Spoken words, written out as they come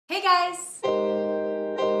Hey guys!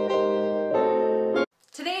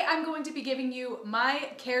 Today I'm going to be giving you my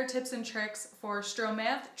care tips and tricks for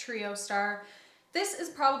Stromanthe Triostar. This is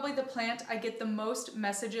probably the plant I get the most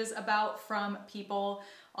messages about from people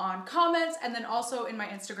on comments and then also in my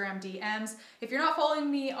Instagram DMs. If you're not following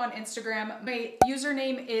me on Instagram, my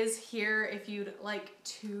username is here if you'd like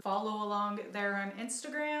to follow along there on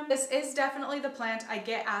Instagram. This is definitely the plant I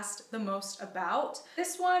get asked the most about.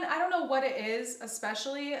 This one, I don't know what it is,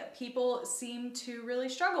 especially people seem to really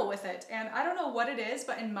struggle with it. And I don't know what it is,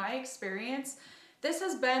 but in my experience, this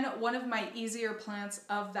has been one of my easier plants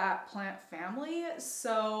of that plant family.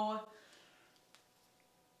 So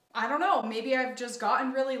I don't know, maybe I've just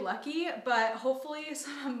gotten really lucky, but hopefully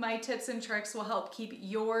some of my tips and tricks will help keep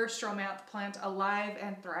your Stromanthe plant alive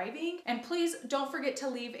and thriving. And please don't forget to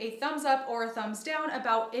leave a thumbs up or a thumbs down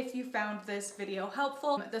about if you found this video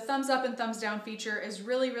helpful. The thumbs up and thumbs down feature is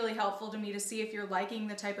really helpful to me to see if you're liking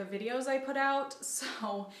the type of videos I put out.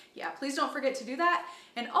 So yeah, please don't forget to do that.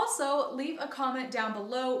 And also leave a comment down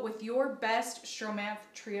below with your best Stromanthe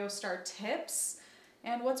Triostar tips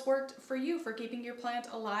and what's worked for you for keeping your plant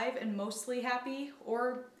alive and mostly happy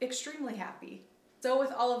or extremely happy. So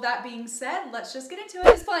with all of that being said, let's just get into it.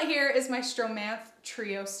 This plant here is my Stromanthe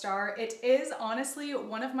Triostar. It is honestly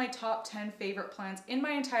one of my top 10 favorite plants in my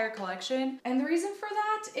entire collection. And the reason for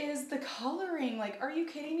that is the coloring. Like, are you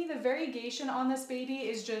kidding me? The variegation on this baby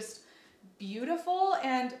is just beautiful,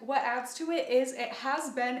 and what adds to it is it has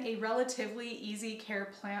been a relatively easy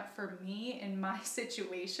care plant for me in my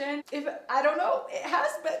situation. I don't know, it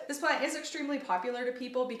has been. This plant is extremely popular to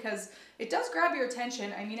people because it does grab your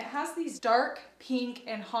attention. I mean, it has these dark pink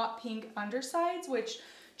and hot pink undersides, which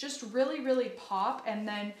just really pop. And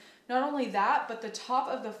then not only that, but the top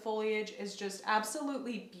of the foliage is just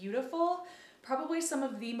absolutely beautiful. Probably some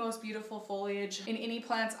of the most beautiful foliage in any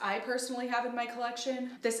plants I personally have in my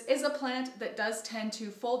collection. This is a plant that does tend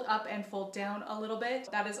to fold up and fold down a little bit.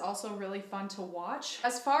 That is also really fun to watch.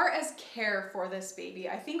 As far as care for this baby,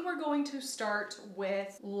 I think we're going to start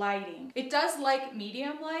with lighting. It does like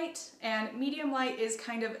medium light, and medium light is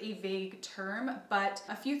kind of a vague term, but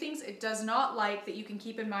a few things it does not like that you can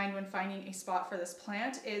keep in mind when finding a spot for this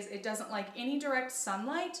plant is it doesn't like any direct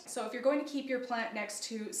sunlight. So if you're going to keep your plant next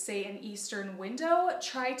to, say, an eastern window,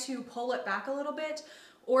 try to pull it back a little bit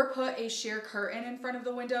or put a sheer curtain in front of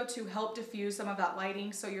the window to help diffuse some of that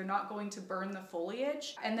lighting so you're not going to burn the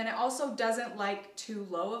foliage. And then it also doesn't like too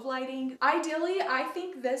low of lighting. Ideally, I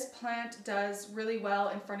think this plant does really well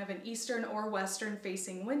in front of an eastern or western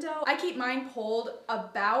facing window. I keep mine pulled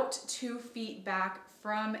about 2 feet back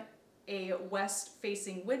from a west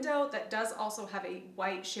facing window that does also have a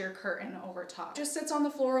white sheer curtain over top. Just sits on the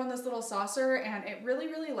floor on this little saucer, and it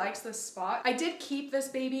really likes this spot. I did keep this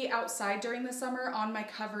baby outside during the summer on my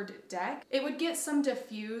covered deck. It would get some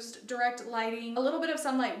diffused direct lighting. A little bit of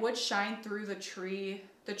sunlight would shine through the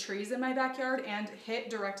trees in my backyard and hit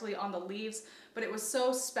directly on the leaves, but it was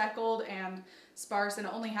so speckled and sparse, and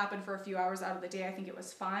it only happened for a few hours out of the day. I think it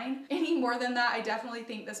was fine. Any more than that, I definitely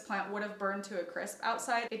think this plant would have burned to a crisp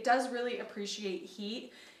outside. It does really appreciate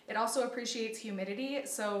heat. It also appreciates humidity,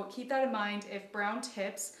 so keep that in mind. If brown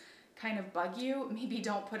tips kind of bug you, maybe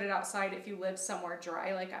don't put it outside if you live somewhere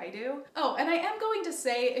dry like I do. Oh, and I am going to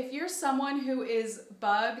say, if you're someone who is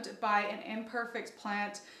bugged by an imperfect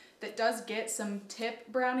plant that does get some tip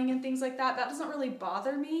browning and things like that, that doesn't really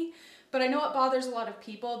bother me. But I know it bothers a lot of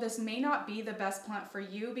people. This may not be the best plant for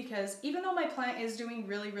you because even though my plant is doing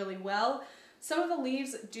really well, some of the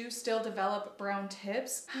leaves do still develop brown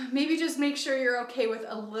tips. Maybe just make sure you're okay with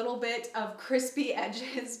a little bit of crispy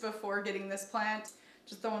edges before getting this plant.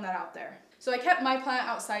 Just throwing that out there. So I kept my plant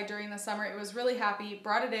outside during the summer. It was really happy,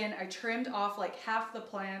 brought it in. I trimmed off like half the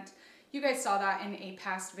plant. You guys saw that in a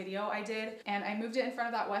past video I did, and I moved it in front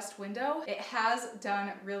of that west window. It has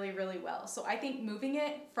done really well. So I think moving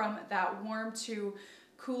it from that warm to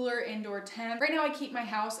cooler indoor temp. Right now I keep my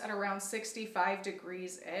house at around 65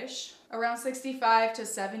 degrees-ish. Around 65 to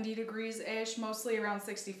 70 degrees-ish, mostly around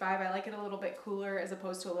 65. I like it a little bit cooler as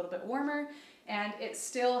opposed to a little bit warmer, and it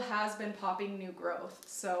still has been popping new growth.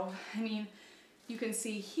 So, I mean, you can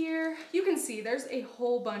see here, you can see there's a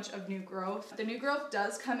whole bunch of new growth. The new growth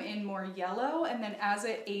does come in more yellow, and then as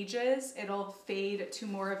it ages, it'll fade to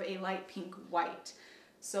more of a light pink white.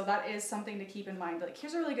 So that is something to keep in mind. Like,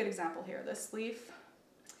 here's a really good example here. This leaf,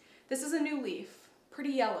 this is a new leaf,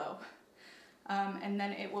 pretty yellow. And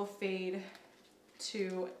then it will fade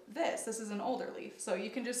to this. This is an older leaf. So you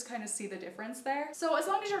can just kind of see the difference there. So as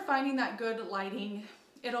long as you're finding that good lighting,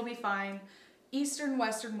 it'll be fine. eastern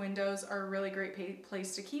western windows are a really great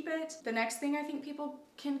place to keep it. The next thing I think people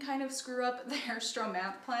can kind of screw up their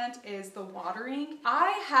Stromanthe plant is the watering.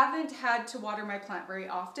 I haven't had to water my plant very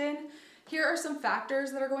often. Here are some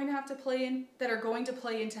factors that are going to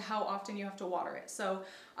play into how often you have to water it. So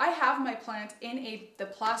I have my plant in the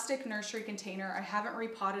plastic nursery container. I haven't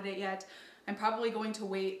repotted it yet. I'm probably going to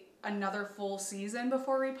wait another full season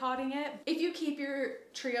before repotting it. If you keep your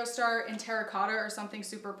Triostar in terracotta or something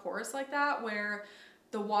super porous like that, where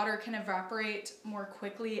the water can evaporate more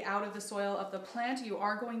quickly out of the soil of the plant, you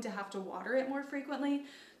are going to have to water it more frequently.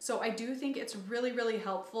 So I do think it's really, really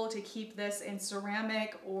helpful to keep this in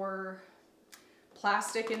ceramic or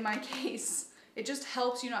plastic in my case. It just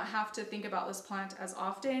helps you not have to think about this plant as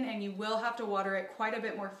often, and you will have to water it quite a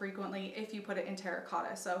bit more frequently if you put it in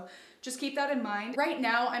terracotta. So just keep that in mind. Right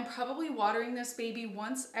now, I'm probably watering this baby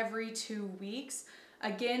once every 2 weeks.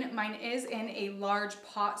 Again, mine is in a large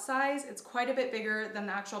pot size. It's quite a bit bigger than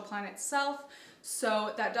the actual plant itself,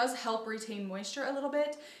 so that does help retain moisture a little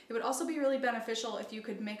bit. It would also be really beneficial if you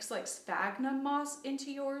could mix like sphagnum moss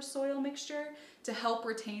into your soil mixture to help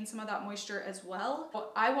retain some of that moisture as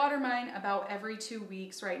well. I water mine about every 2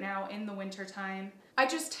 weeks right now in the winter time. I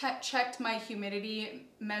just checked my humidity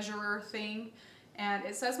measurer thing, and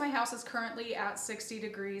it says my house is currently at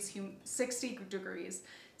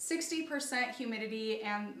 60% humidity,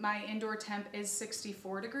 and my indoor temp is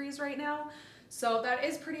 64 degrees right now. So that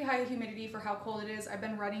is pretty high humidity for how cold it is. I've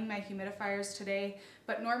been running my humidifiers today,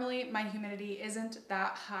 but normally my humidity isn't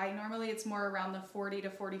that high. Normally it's more around the 40 to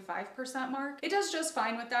 45% mark. It does just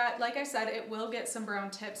fine with that. Like I said, it will get some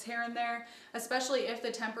brown tips here and there, especially if the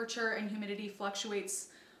temperature and humidity fluctuates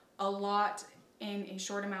a lot in a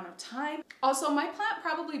short amount of time. Also, my plant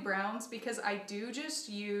probably browns because I do just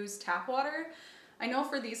use tap water. I know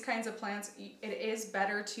for these kinds of plants, it is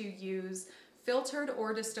better to use filtered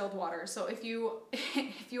or distilled water. So if you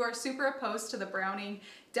are super opposed to the browning,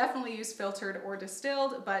 definitely use filtered or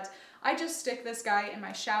distilled, but I just stick this guy in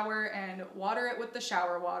my shower and water it with the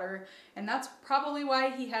shower water, and that's probably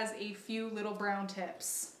why he has a few little brown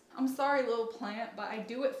tips. I'm sorry, little plant, but I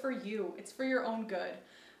do it for you. It's for your own good.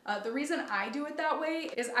 The reason I do it that way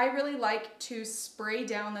is I really like to spray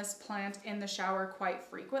down this plant in the shower quite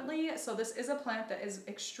frequently. So this is a plant that is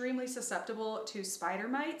extremely susceptible to spider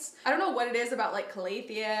mites. I don't know what it is about like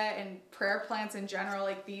calathea and prayer plants in general,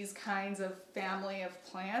 like these kinds of family of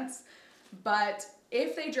plants, but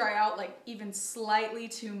if they dry out like even slightly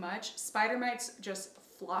too much, spider mites just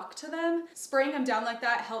flock to them. Spraying them down like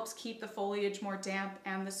that helps keep the foliage more damp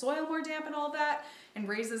and the soil more damp and all that, and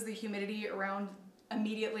raises the humidity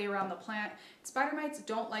immediately around the plant. Spider mites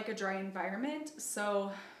don't like a dry environment, so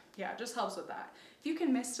yeah, it just helps with that. If you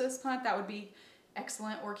can mist this plant, that would be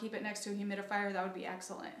excellent, or keep it next to a humidifier, that would be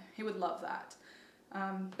excellent. He would love that.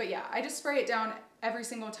 But yeah, I just spray it down every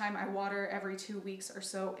single time I water, every 2 weeks or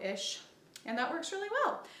so-ish, and that works really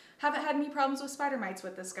well. Haven't had any problems with spider mites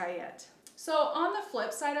with this guy yet. So on the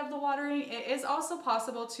flip side of the watering, it is also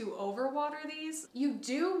possible to overwater these. You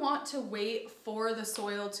do want to wait for the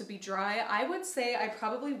soil to be dry. I would say I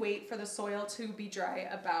probably wait for the soil to be dry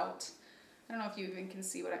about, I don't know if you even can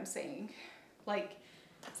see what I'm saying. Like,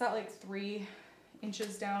 it's that like 3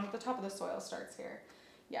 inches down. The top of the soil starts here.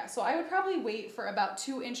 Yeah, so I would probably wait for about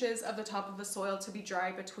 2 inches of the top of the soil to be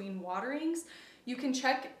dry between waterings. You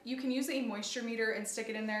can use a moisture meter and stick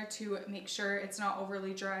it in there to make sure it's not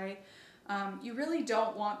overly dry. You really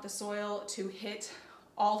don't want the soil to hit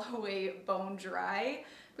all the way bone dry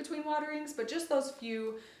between waterings, but just those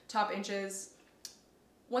few top inches.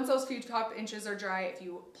 Once those few top inches are dry, if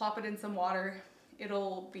you plop it in some water,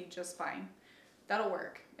 it'll be just fine. That'll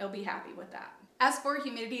work. It'll be happy with that. As for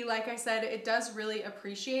humidity, like I said, it does really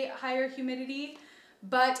appreciate higher humidity,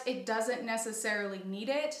 but it doesn't necessarily need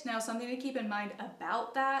it. Now, something to keep in mind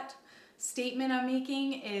about that statement I'm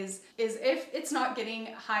making is if it's not getting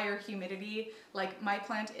higher humidity, like my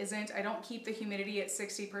plant isn't, I don't keep the humidity at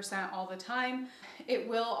 60% all the time, it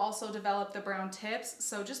will also develop the brown tips.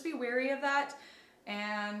 So just be wary of that.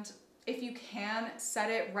 And if you can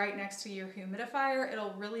set it right next to your humidifier,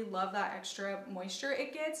 it'll really love that extra moisture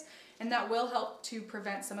it gets, and that will help to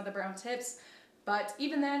prevent some of the brown tips. But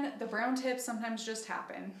even then, the brown tips sometimes just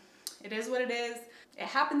happen. It is what it is. It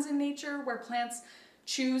happens in nature where plants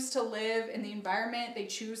choose to live in the environment they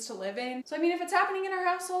choose to live in. So I mean, if it's happening in our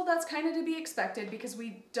household, that's kind of to be expected because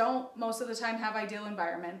we don't most of the time have ideal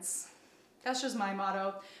environments. That's just my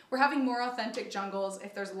motto. We're having more authentic jungles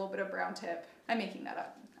if there's a little bit of brown tip. I'm making that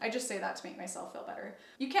up. I just say that to make myself feel better.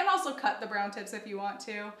 You can also cut the brown tips if you want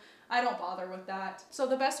to. I don't bother with that. So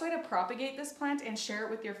the best way to propagate this plant and share it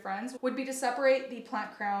with your friends would be to separate the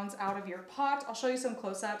plant crowns out of your pot. I'll show you some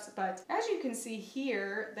close-ups, but as you can see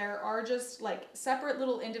here, there are just like separate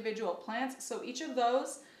little individual plants. So each of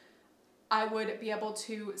those I would be able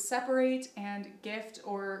to separate and gift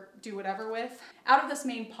or do whatever with out of this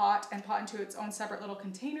main pot and pot into its own separate little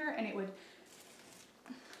container, and it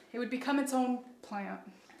would become its own plant.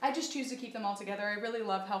 I just choose to keep them all together. I really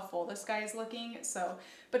love how full this guy is looking. So,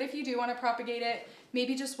 but if you do want to propagate it,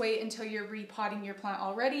 maybe just wait until you're repotting your plant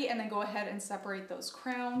already and then go ahead and separate those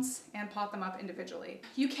crowns and pot them up individually.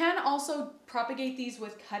 You can also propagate these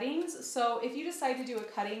with cuttings. So if you decide to do a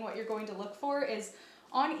cutting, what you're going to look for is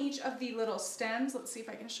on each of the little stems. Let's see if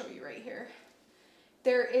I can show you right here.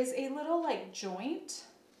 There is a little like joint.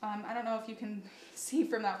 I don't know if you can see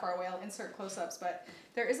from that far away, I'll insert close-ups, but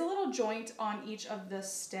there is a little joint on each of the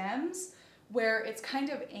stems where it's kind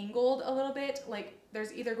of angled a little bit. Like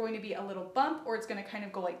there's either going to be a little bump or it's going to kind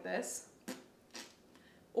of go like this,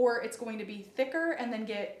 or it's going to be thicker and then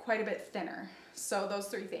get quite a bit thinner. So those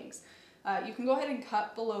three things. You can go ahead and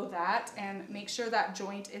cut below that and make sure that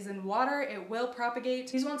joint is in water. It will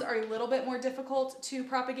propagate. These ones are a little bit more difficult to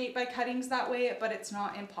propagate by cuttings that way, but it's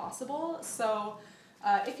not impossible. So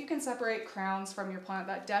if you can separate crowns from your plant,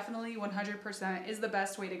 that definitely 100% is the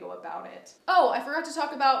best way to go about it. Oh, I forgot to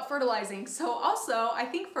talk about fertilizing. So also, I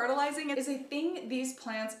think fertilizing is a thing these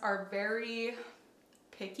plants are very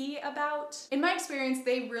picky about. In my experience,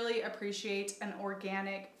 they really appreciate an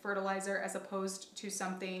organic fertilizer as opposed to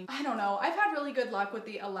something, I don't know. I've had really good luck with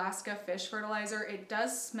the Alaska fish fertilizer. It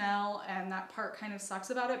does smell and that part kind of sucks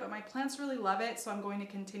about it, but my plants really love it, so I'm going to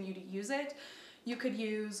continue to use it. You could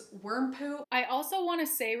use worm poop. I also want to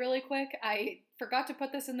say really quick, I forgot to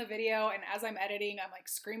put this in the video, and as I'm editing, I'm like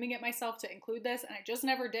screaming at myself to include this, and I just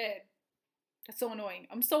never did. That's so annoying.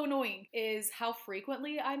 I'm so annoying. Is how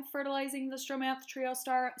frequently I'm fertilizing the Stromanthe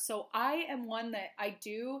Triostar. So I am one that I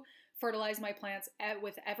do fertilize my plants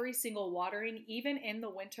with every single watering, even in the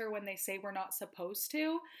winter when they say we're not supposed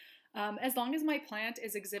to. As long as my plant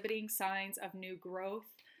is exhibiting signs of new growth,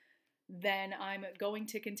 then I'm going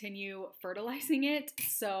to continue fertilizing it.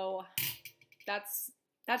 So that's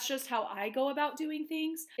just how I go about doing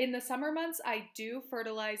things. In the summer months, I do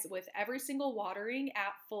fertilize with every single watering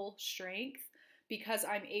at full strength because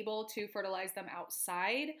I'm able to fertilize them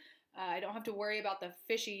outside. I don't have to worry about the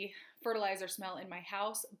fishy fertilizer smell in my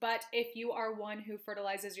house. But if you are one who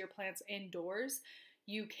fertilizes your plants indoors,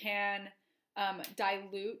 you can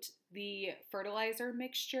dilute the fertilizer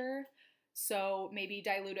mixture. So maybe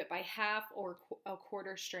dilute it by half or a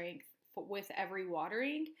quarter strength with every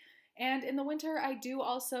watering. And in the winter, I do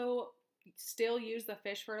also still use the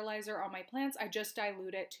fish fertilizer on my plants. I just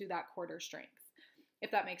dilute it to that quarter strength, if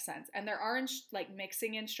that makes sense. And there are like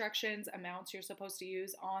mixing instructions, amounts you're supposed to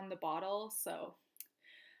use on the bottle. So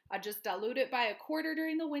I just dilute it by a quarter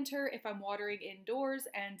during the winter if I'm watering indoors,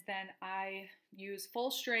 and then I use full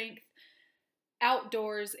strength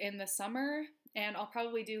outdoors in the summer. And I'll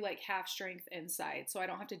probably do like half strength inside so I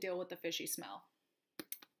don't have to deal with the fishy smell.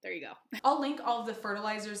 There you go. I'll link all of the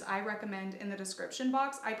fertilizers I recommend in the description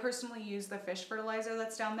box. I personally use the fish fertilizer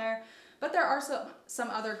that's down there, but there are some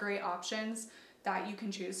other great options that you can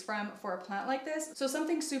choose from for a plant like this. So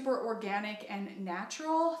something super organic and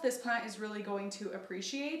natural, this plant is really going to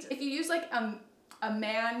appreciate. If you use like a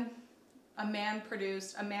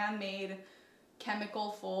man-produced, a man-made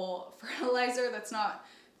chemical full fertilizer that's not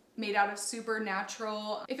made out of super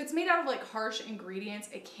natural. If it's made out of like harsh ingredients,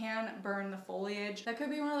 it can burn the foliage. That could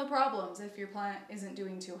be one of the problems if your plant isn't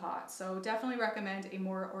doing too hot. So definitely recommend a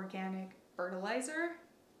more organic fertilizer.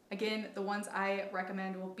 Again, the ones I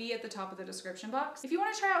recommend will be at the top of the description box. If you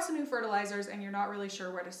want to try out some new fertilizers and you're not really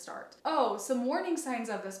sure where to start. Oh, some warning signs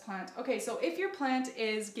of this plant. Okay, so if your plant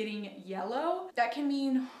is getting yellow, that can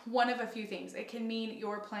mean one of a few things. It can mean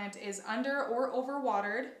your plant is under or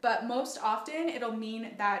overwatered, but most often it'll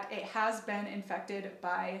mean that it has been infected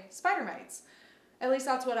by spider mites. At least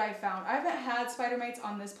that's what I found. I haven't had spider mites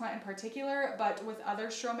on this plant in particular, but with other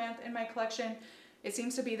Stromanthe in my collection, it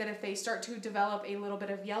seems to be that if they start to develop a little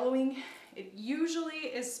bit of yellowing, it usually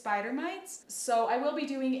is spider mites. So I will be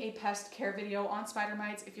doing a pest care video on spider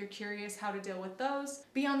mites if you're curious how to deal with those.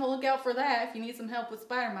 Be on the lookout for that if you need some help with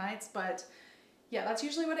spider mites, but yeah, that's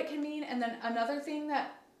usually what it can mean. And then another thing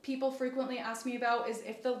that people frequently ask me about is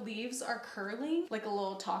if the leaves are curling, like a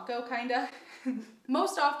little taco kinda.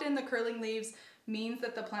 Most often the curling leaves means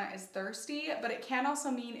that the plant is thirsty, but it can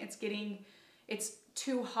also mean it's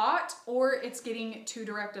too hot or it's getting too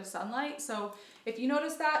direct of sunlight. So if you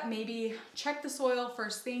notice that, maybe check the soil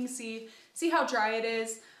first thing, see how dry it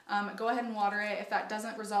is. Go ahead and water it. If that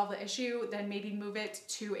doesn't resolve the issue, then maybe move it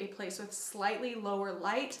to a place with slightly lower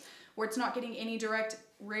light where it's not getting any direct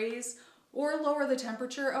rays, or lower the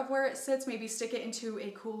temperature of where it sits, maybe stick it into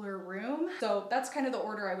a cooler room. So that's kind of the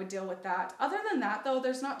order I would deal with that. Other than that though,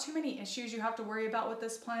 there's not too many issues you have to worry about with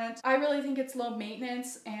this plant. I really think it's low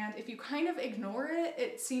maintenance, and if you kind of ignore it,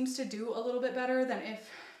 it seems to do a little bit better than if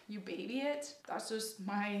you baby it. That's just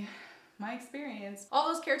my experience.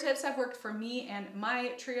 All those care tips have worked for me and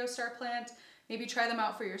my Triostar plant. Maybe try them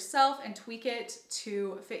out for yourself and tweak it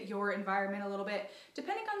to fit your environment a little bit,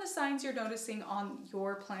 depending on the signs you're noticing on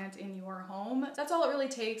your plant in your home. That's all it really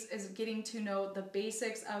takes, is getting to know the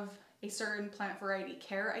basics of a certain plant variety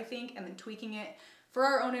care, I think, and then tweaking it for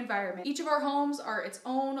our own environment. Each of our homes are its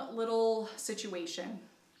own little situation,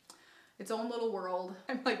 its own little world.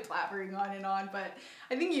 I'm like blabbering on and on, but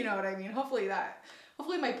I think you know what I mean. Hopefully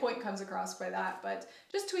my point comes across by that, but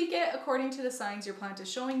just tweak it according to the signs your plant is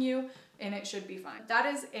showing you, and it should be fine. That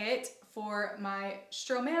is it for my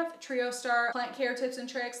Stromanthe Triostar plant care tips and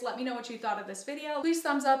tricks. Let me know what you thought of this video. Please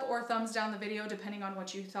thumbs up or thumbs down the video depending on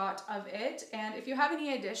what you thought of it. And if you have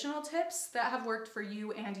any additional tips that have worked for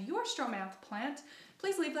you and your Stromanthe plant,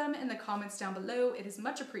 please leave them in the comments down below. It is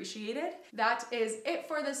much appreciated. That is it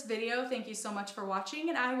for this video. Thank you so much for watching,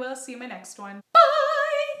 and I will see you in my next one. Bye!